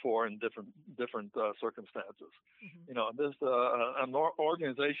other before in different circumstances. Mm-hmm. There's an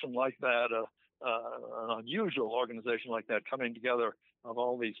organization like that, an unusual organization like that, coming together of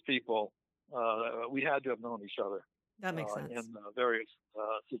all these people. We had to have known each other. That makes sense. In various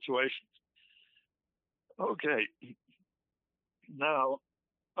situations. Okay. Now,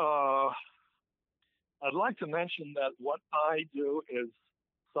 I'd like to mention that what I do is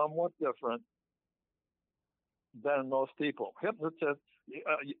somewhat different than most people. Hypnotists,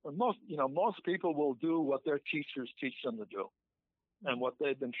 most people will do what their teachers teach them to do and what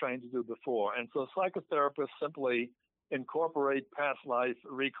they've been trained to do before. And so psychotherapists simply incorporate past life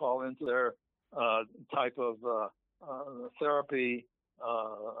recall into their type of therapy.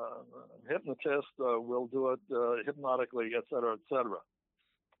 Hypnotist will do it hypnotically, et cetera, et cetera.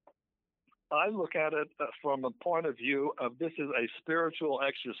 I look at it from a point of view of this is a spiritual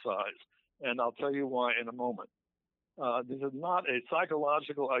exercise, and I'll tell you why in a moment. This is not a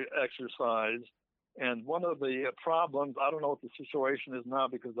psychological exercise, and one of the problems, I don't know what the situation is now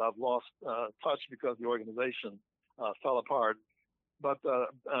because I've lost touch because the organization fell apart, but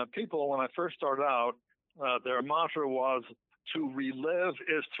people, when I first started out, their mantra was, to relive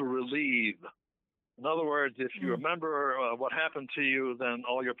is to relieve. In other words, if you remember what happened to you, then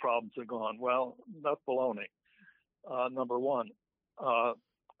all your problems are gone. Well, that's baloney, number one.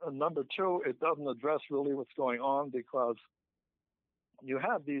 Number two, it doesn't address really what's going on because you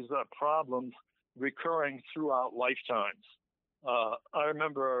have these problems recurring throughout lifetimes. I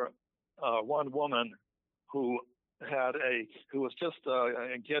remember one woman who was just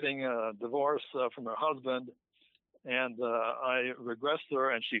getting a divorce from her husband, and I regressed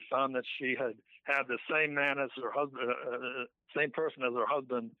her, and she found that she had the same man as her husband, same person as her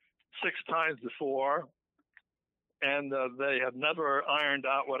husband 6 times before, and they had never ironed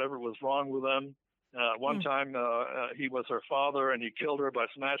out whatever was wrong with them. One time, he was her father, and he killed her by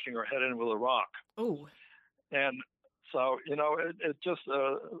smashing her head in with a rock. Oh. And so, it just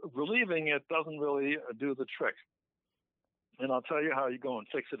relieving it doesn't really do the trick. And I'll tell you how you go and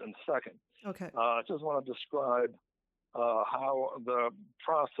fix it in a second. Okay. I just want to describe how the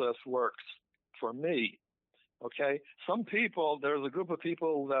process works for me. Okay, some people, there's a group of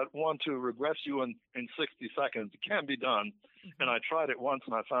people that want to regress you in 60 seconds. It can be done, and I tried it once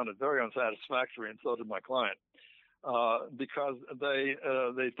and I found it very unsatisfactory, and so did my client, because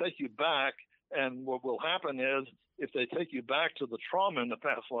they take you back, and what will happen is if they take you back to the trauma in the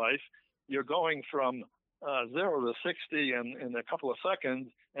past life, you're going from 0 to 60 in a couple of seconds,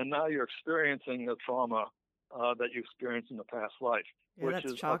 and now you're experiencing the trauma that you experienced in the past life, Yeah, which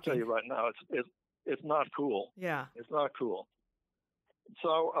that's is, shocking. I'll tell you right now, it's not cool. Yeah. It's not cool.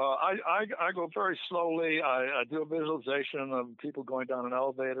 So I go very slowly. I do a visualization of people going down an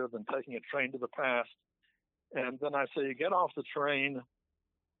elevator, then taking a train to the past. And then I say, you get off the train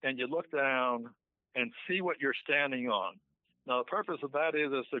and you look down and see what you're standing on. Now, the purpose of that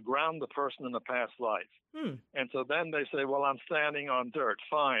is to ground the person in the past life. And so then they say, well, I'm standing on dirt.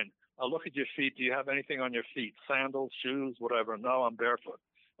 Fine. I'll look at your feet. Do you have anything on your feet? Sandals, shoes, whatever. No, I'm barefoot.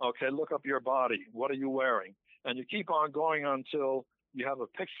 Okay, look up your body. What are you wearing? And you keep on going until you have a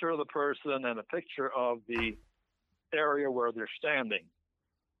picture of the person and a picture of the area where they're standing.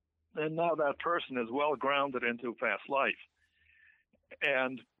 And now that person is well grounded into past life.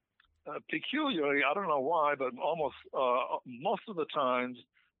 And peculiarly, I don't know why, but almost most of the times,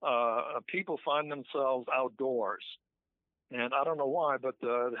 people find themselves outdoors. And I don't know why, but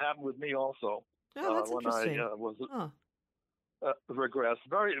it happened with me also. Oh, that's when interesting. I was regressed.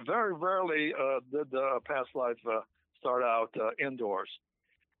 Very, very rarely did the past life start out indoors.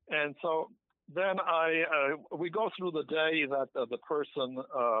 And so then we go through the day that the person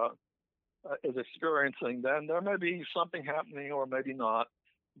is experiencing. Then there may be something happening or maybe not,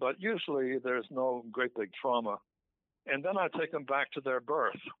 but usually there's no great big trauma. And then I take them back to their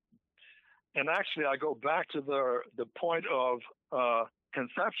birth. And actually, I go back to the point of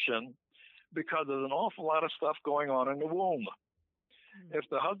conception because there's an awful lot of stuff going on in the womb. If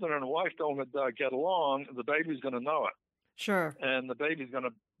the husband and wife don't get along, the baby's going to know it. Sure. And the baby's going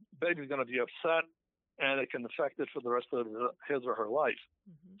to be upset, and it can affect it for the rest of his or her life.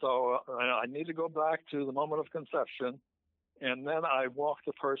 So I need to go back to the moment of conception, and then I walk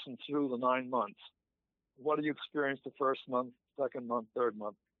the person through the 9 months. What do you experience the first month, second month, third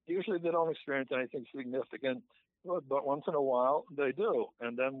month? Usually they don't experience anything significant, but once in a while they do,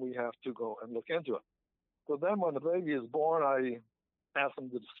 and then we have to go and look into it. So then when the baby is born, I ask them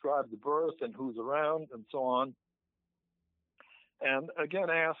to describe the birth and who's around and so on. And again,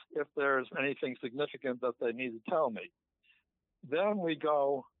 ask if there's anything significant that they need to tell me. Then we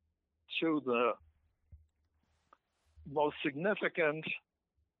go to most significant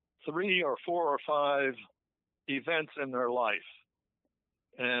 3 or 4 or 5 events in their life.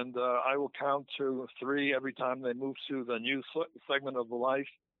 And I will count to 3 every time they move to the new segment of the life.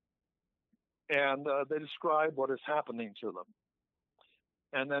 And they describe what is happening to them.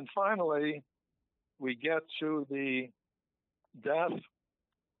 And then finally, we get to the death,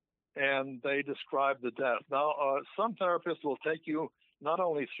 and they describe the death. Now, some therapists will take you not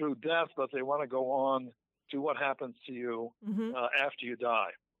only through death, but they want to go on to what happens to you after you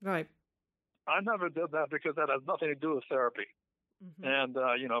die. Right. I never did that because that has nothing to do with therapy. And,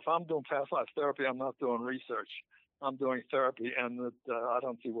 if I'm doing past life therapy, I'm not doing research. I'm doing therapy, and I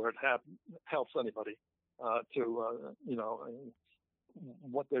don't see where it helps anybody to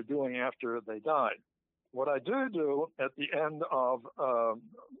what they're doing after they die. What I do at the end of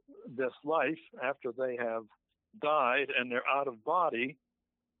this life, after they have died and they're out of body,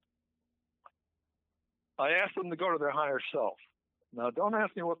 I ask them to go to their higher self. Now, don't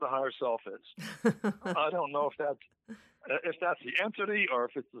ask me what the higher self is. I don't know if that's the entity or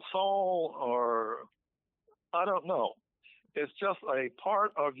if it's the soul, or I don't know. It's just a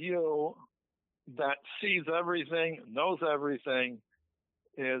part of you that sees everything, knows everything,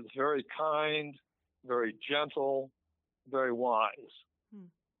 is very kind, very gentle, very wise.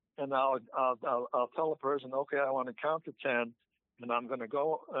 And I'll tell a person, okay, I want to count to 10, and I'm going to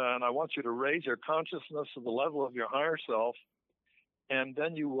go, and I want you to raise your consciousness to the level of your higher self, and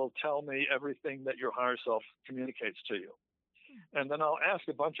then you will tell me everything that your higher self communicates to you. And then I'll ask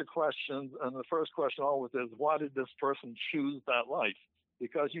a bunch of questions, and the first question always is, why did this person choose that life?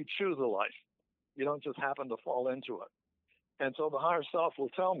 Because you choose a life. You don't just happen to fall into it. And so the higher self will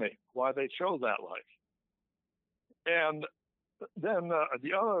tell me why they chose that life. And then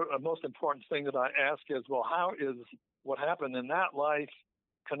the other most important thing that I ask is, well, how is what happened in that life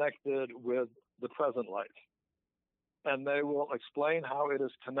connected with the present life? And they will explain how it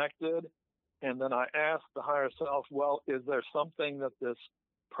is connected. And then I ask the higher self, well, is there something that this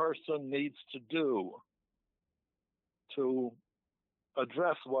person needs to do to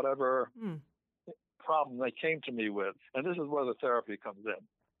address whatever problem they came to me with? And this is where the therapy comes in.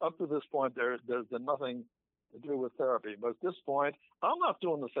 Up to this point, there's been nothing to do with therapy. But at this point, I'm not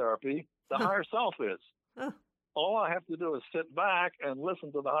doing the therapy. The higher self is. All I have to do is sit back and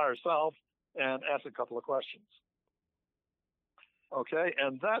listen to the higher self and ask a couple of questions. Okay,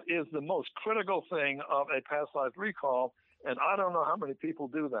 and that is the most critical thing of a past life recall, and I don't know how many people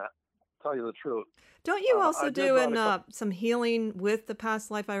do that, to tell you the truth. Don't you also do some healing with the past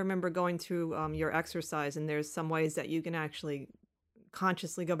life? I remember going through your exercise, and there's some ways that you can actually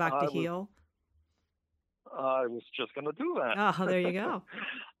consciously go back to heal. I was just going to do that. Oh, there you go.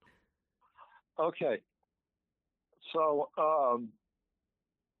 Okay, so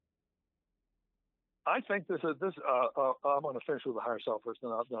I think I'm going to finish with the higher self first,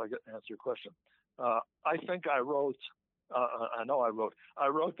 then I'll get to answer your question. I think I wrote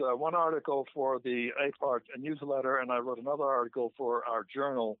one article for the APART newsletter, and I wrote another article for our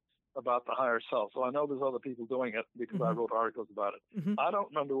journal about the higher self. So I know there's other people doing it because I wrote articles about it. I don't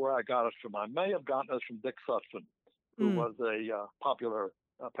remember where I got it from. I may have gotten it from Dick Sutphin, who was a popular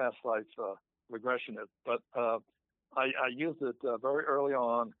past life regressionist, but I used it very early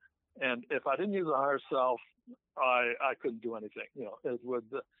on. And if I didn't use the higher self, I couldn't do anything.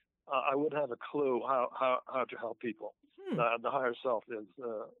 I would have a clue how to help people. The higher self is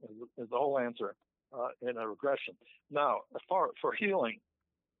the whole answer in a regression. Now, for healing,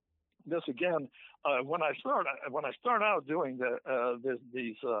 this again, when I start out doing this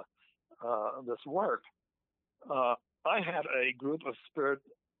work, I had a group of spirit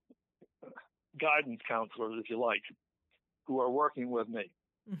guidance counselors, if you like, who are working with me.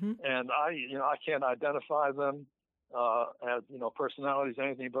 And I can't identify them as personalities or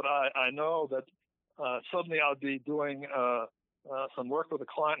anything, but I know that suddenly I'll be doing some work with a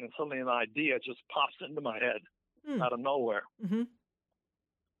client, and suddenly an idea just pops into my head out of nowhere.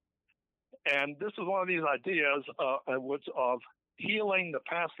 And this is one of these ideas of healing the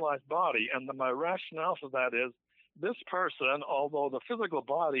past life body, and my rationale for that is this person, although the physical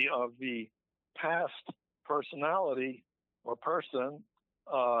body of the past personality or person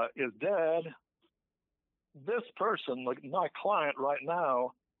is dead, this person, like my client right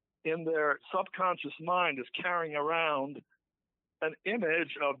now, in their subconscious mind is carrying around an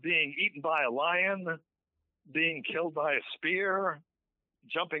image of being eaten by a lion, being killed by a spear,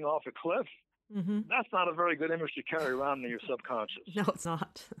 jumping off a cliff. That's not a very good image to carry around in your subconscious. No, it's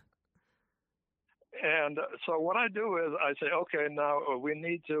not. And so what I do is I say, okay, now we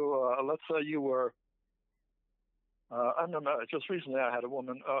need to, let's say you were, I remember just recently I had a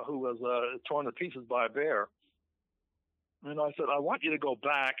woman who was torn to pieces by a bear. And I said, I want you to go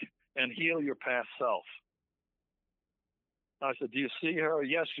back and heal your past self. I said, do you see her?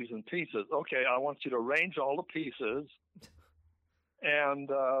 Yes, she's in pieces. Okay, I want you to arrange all the pieces and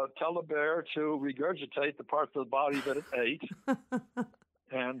tell the bear to regurgitate the parts of the body that it ate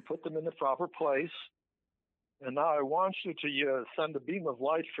and put them in the proper place. And now I want you to send a beam of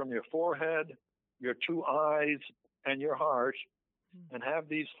light from your forehead, your two eyes, and your heart, and have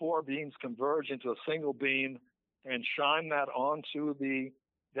these four beams converge into a single beam and shine that onto the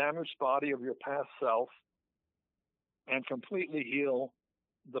damaged body of your past self and completely heal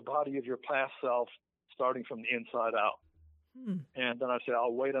the body of your past self starting from the inside out. And then I say,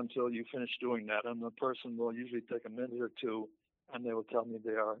 I'll wait until you finish doing that. And the person will usually take a minute or two, and they will tell me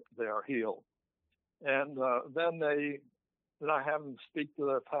they are healed. And then I have them speak to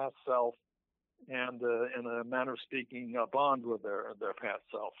their past self and, in a manner of speaking, bond with their past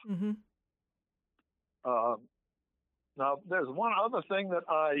self. Mm-hmm. Now, there's one other thing that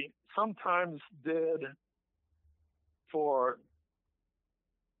I sometimes did for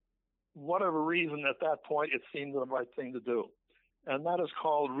whatever reason at that point it seemed the right thing to do, and that is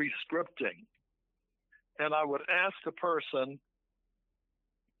called rescripting. And I would ask a person,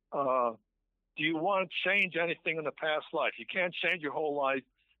 do you want to change anything in the past life? You can't change your whole life,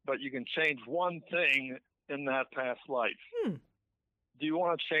 but you can change one thing in that past life. Do you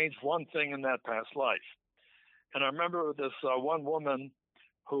want to change one thing in that past life? And I remember this one woman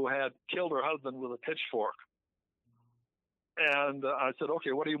who had killed her husband with a pitchfork. And I said,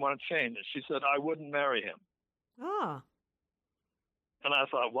 okay, what do you want to change? And she said, I wouldn't marry him. Ah. And I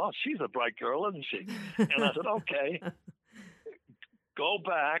thought, well, she's a bright girl, isn't she? And I said, okay, go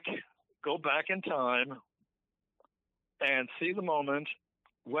back in time and see the moment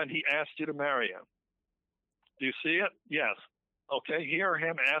when he asked you to marry him. Do you see it? Yes. Okay, hear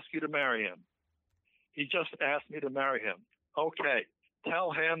him ask you to marry him. He just asked me to marry him. Okay,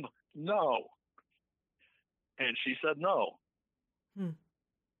 tell him no. And she said no.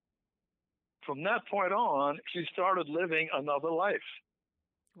 From that point on, she started living another life.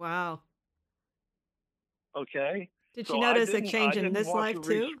 Wow. Okay. Did she notice a change in this life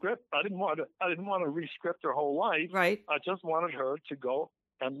too? I didn't want to rescript her whole life. Right. I just wanted her to go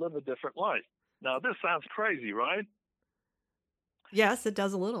and live a different life. Now, this sounds crazy, right? Yes, it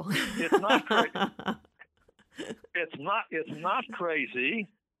does a little. It's not crazy. It's not crazy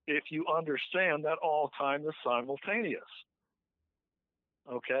if you understand that all time is simultaneous.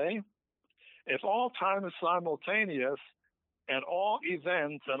 Okay? If all time is simultaneous and all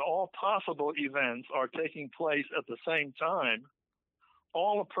events and all possible events are taking place at the same time,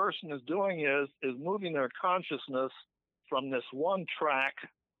 all a person is doing is moving their consciousness from this one track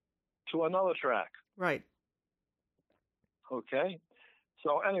to another track. Right. Okay.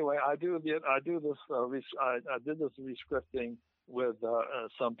 So anyway, I did this rescripting with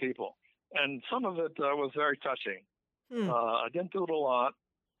some people, and some of it was very touching. I didn't do it a lot,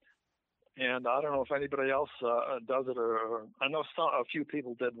 and I don't know if anybody else does it, or I know a few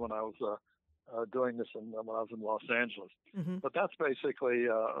people did when I was doing this when I was in Los Angeles. Mm-hmm. But that's basically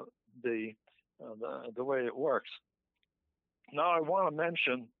the way it works. Now I want to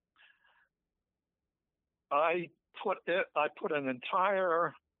mention I put an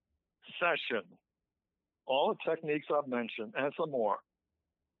entire session, all the techniques I've mentioned, and some more,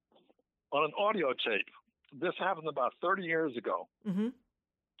 on an audio tape. This happened about 30 years ago. Mm-hmm.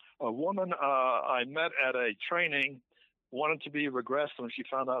 A woman I met at a training wanted to be regressed when she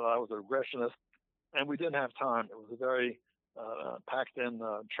found out I was a regressionist, and we didn't have time. It was a very packed-in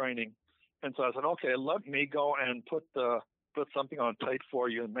training. And so I said, okay, let me go and put something on tape for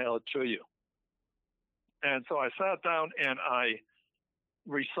you and mail it to you. And so I sat down and I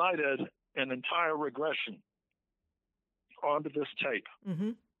recited an entire regression onto this tape.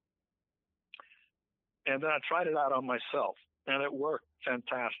 Mm-hmm. And then I tried it out on myself, and it worked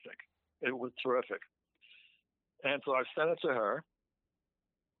fantastic. It was terrific. And so I sent it to her.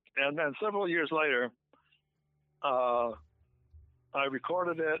 And then several years later, I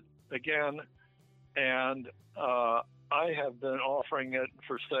recorded it again, and I have been offering it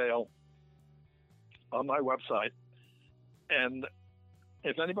for sale on my website. And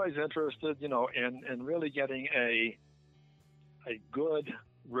if anybody's interested, in really getting a good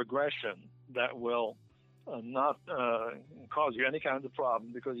regression that will not cause you any kind of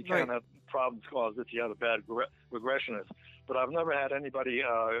problem, because you can't have problems caused if you have a bad regressionist. But I've never had anybody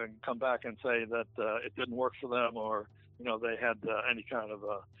come back and say that it didn't work for them, or they had any kind of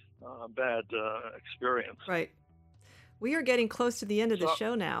a bad experience. Right. We are getting close to the end of the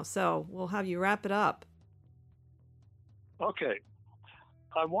show now, so we'll have you wrap it up. Okay.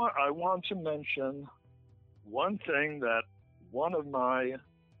 I want to mention one thing that one of my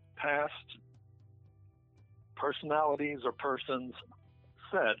past personalities or persons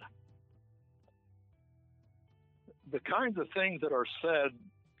said. The kinds of things that are said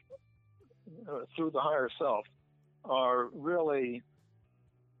through the higher self are really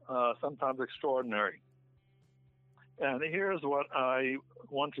sometimes extraordinary. And here's what I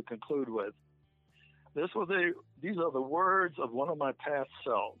want to conclude with. These are the words of one of my past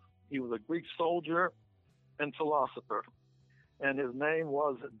selves. He was a Greek soldier and philosopher, and his name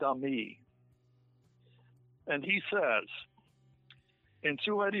was Dami. And he says, in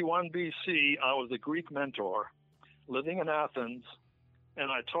 281 BC, I was a Greek mentor living in Athens,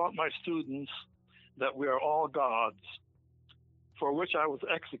 and I taught my students that we are all gods, for which I was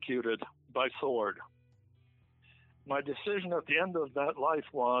executed by sword. My decision at the end of that life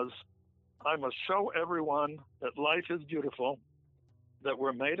was, I must show everyone that life is beautiful, that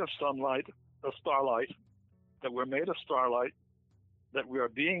we're made of starlight, that we're made of starlight, that we are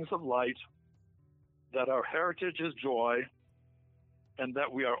beings of light, that our heritage is joy, and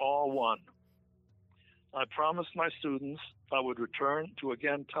that we are all one. I promised my students I would return to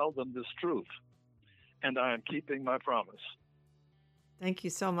again tell them this truth, and I am keeping my promise. Thank you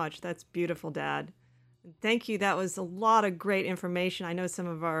so much. That's beautiful, Dad. Thank you. That was a lot of great information. I know some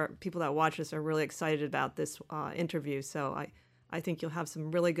of our people that watch us are really excited about this interview, so I think you'll have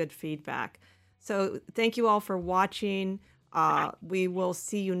some really good feedback. So thank you all for watching. We will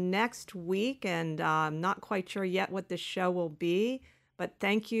see you next week, and I'm not quite sure yet what the show will be, but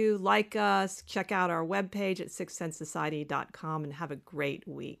thank you. Like us, check out our webpage at sixthsensesociety.com, and have a great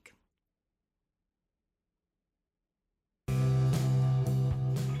week.